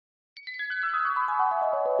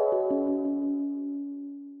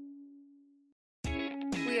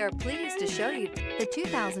We are pleased to show you the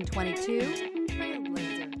 2022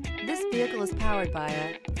 Trailblazer. This vehicle is powered by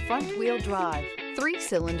a front-wheel drive,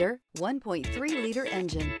 3-cylinder, 1.3-liter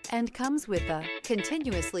engine, and comes with a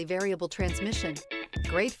continuously variable transmission.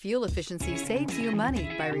 Great fuel efficiency saves you money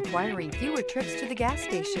by requiring fewer trips to the gas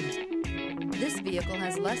station. This vehicle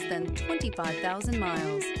has less than 25,000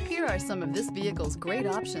 miles. Here are some of this vehicle's great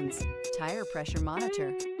options: tire pressure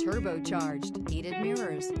monitor, turbocharged, heated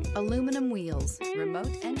mirrors, aluminum wheels,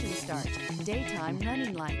 remote engine start, daytime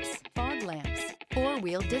running lights, fog lamps,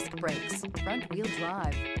 4-wheel disc brakes, front-wheel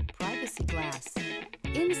drive, privacy glass.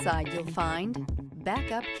 Inside you'll find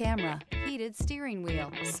backup camera, heated steering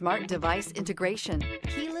wheel, smart device integration,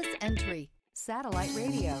 keyless entry, satellite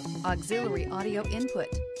radio, auxiliary audio input,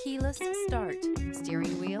 keyless start,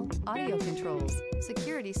 steering wheel audio controls,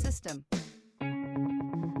 security system.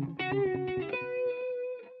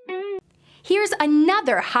 Here's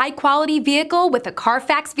another high-quality vehicle with a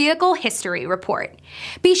Carfax Vehicle History Report.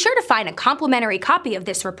 Be sure to find a complimentary copy of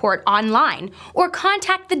this report online or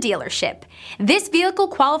contact the dealership. This vehicle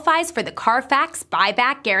qualifies for the Carfax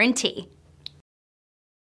Buyback Guarantee.